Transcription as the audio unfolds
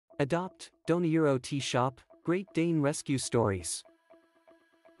Adopt, DonÄ Shop, Great Dane Rescue Stories.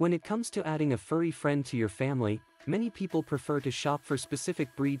 When it comes to adding a furry friend to your family, many people prefer to shop for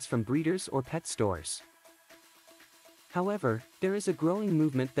specific breeds from breeders or pet stores. However, there is a growing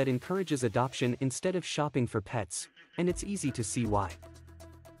movement that encourages adoption instead of shopping for pets, and it's easy to see why.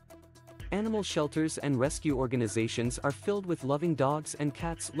 Animal shelters and rescue organizations are filled with loving dogs and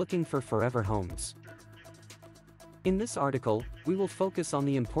cats looking for forever homes. In this article, we will focus on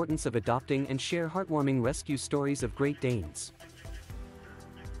the importance of adopting and share heartwarming rescue stories of Great Danes.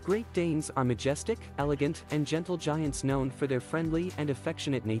 Great Danes are majestic, elegant, and gentle giants known for their friendly and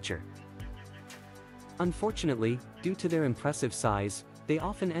affectionate nature. Unfortunately, due to their impressive size, they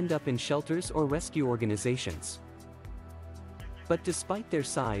often end up in shelters or rescue organizations. But despite their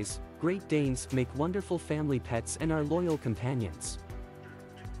size, Great Danes make wonderful family pets and are loyal companions.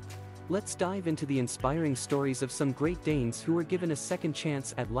 Let's dive into the inspiring stories of some Great Danes who were given a second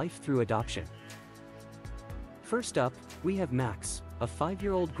chance at life through adoption. First up, we have Max, a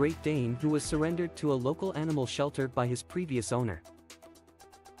 5-year-old Great Dane who was surrendered to a local animal shelter by his previous owner.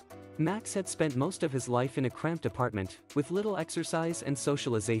 Max had spent most of his life in a cramped apartment, with little exercise and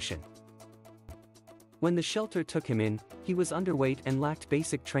socialization. When the shelter took him in, he was underweight and lacked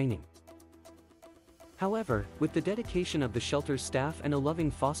basic training. However, with the dedication of the shelter's staff and a loving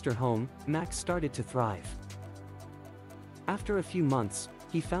foster home, Max started to thrive. After a few months,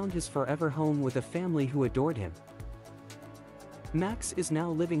 he found his forever home with a family who adored him. Max is now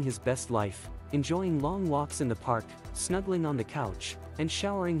living his best life, enjoying long walks in the park, snuggling on the couch, and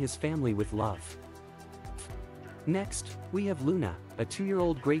showering his family with love. Next, we have Luna, a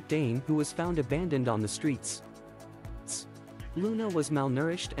 2-year-old Great Dane who was found abandoned on the streets. Luna was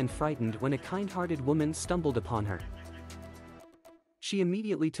malnourished and frightened when a kind-hearted woman stumbled upon her. She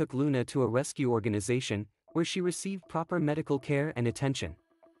immediately took Luna to a rescue organization, where she received proper medical care and attention.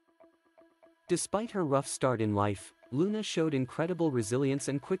 Despite her rough start in life, Luna showed incredible resilience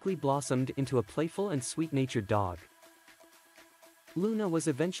and quickly blossomed into a playful and sweet-natured dog. Luna was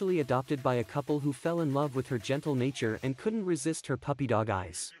eventually adopted by a couple who fell in love with her gentle nature and couldn't resist her puppy dog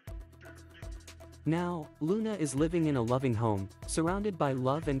eyes. Now, Luna is living in a loving home, surrounded by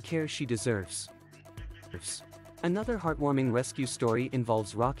love and care she deserves. Another heartwarming rescue story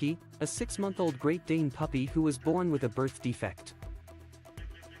involves Rocky, a 6-month-old Great Dane puppy who was born with a birth defect.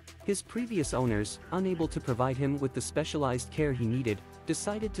 His previous owners, unable to provide him with the specialized care he needed,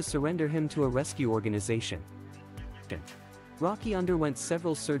 decided to surrender him to a rescue organization. Rocky underwent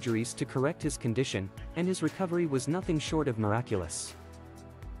several surgeries to correct his condition, and his recovery was nothing short of miraculous.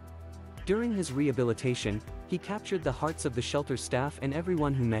 During his rehabilitation, he captured the hearts of the shelter staff and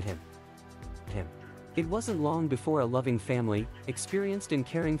everyone who met him. It wasn't long before a loving family, experienced in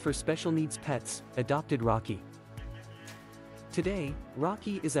caring for special needs pets, adopted Rocky. Today,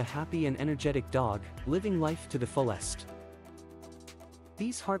 Rocky is a happy and energetic dog, living life to the fullest.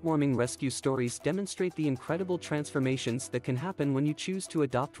 These heartwarming rescue stories demonstrate the incredible transformations that can happen when you choose to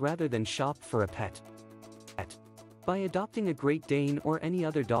adopt rather than shop for a pet. By adopting a Great Dane or any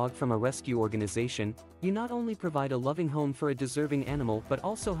other dog from a rescue organization, you not only provide a loving home for a deserving animal but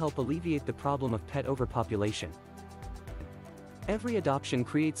also help alleviate the problem of pet overpopulation. Every adoption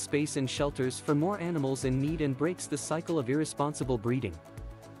creates space in shelters for more animals in need and breaks the cycle of irresponsible breeding.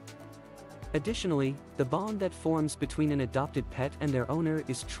 Additionally, the bond that forms between an adopted pet and their owner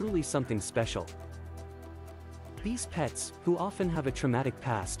is truly something special. These pets, who often have a traumatic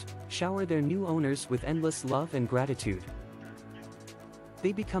past, shower their new owners with endless love and gratitude.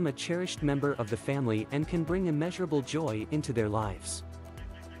 They become a cherished member of the family and can bring immeasurable joy into their lives.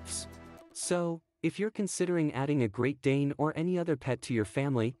 So, if you're considering adding a Great Dane or any other pet to your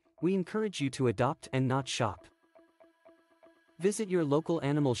family, we encourage you to adopt and not shop. Visit your local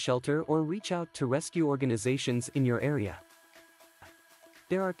animal shelter or reach out to rescue organizations in your area.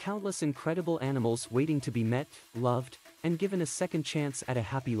 There are countless incredible animals waiting to be met, loved, and given a second chance at a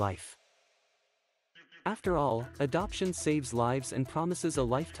happy life. After all, adoption saves lives and promises a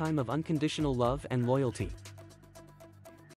lifetime of unconditional love and loyalty.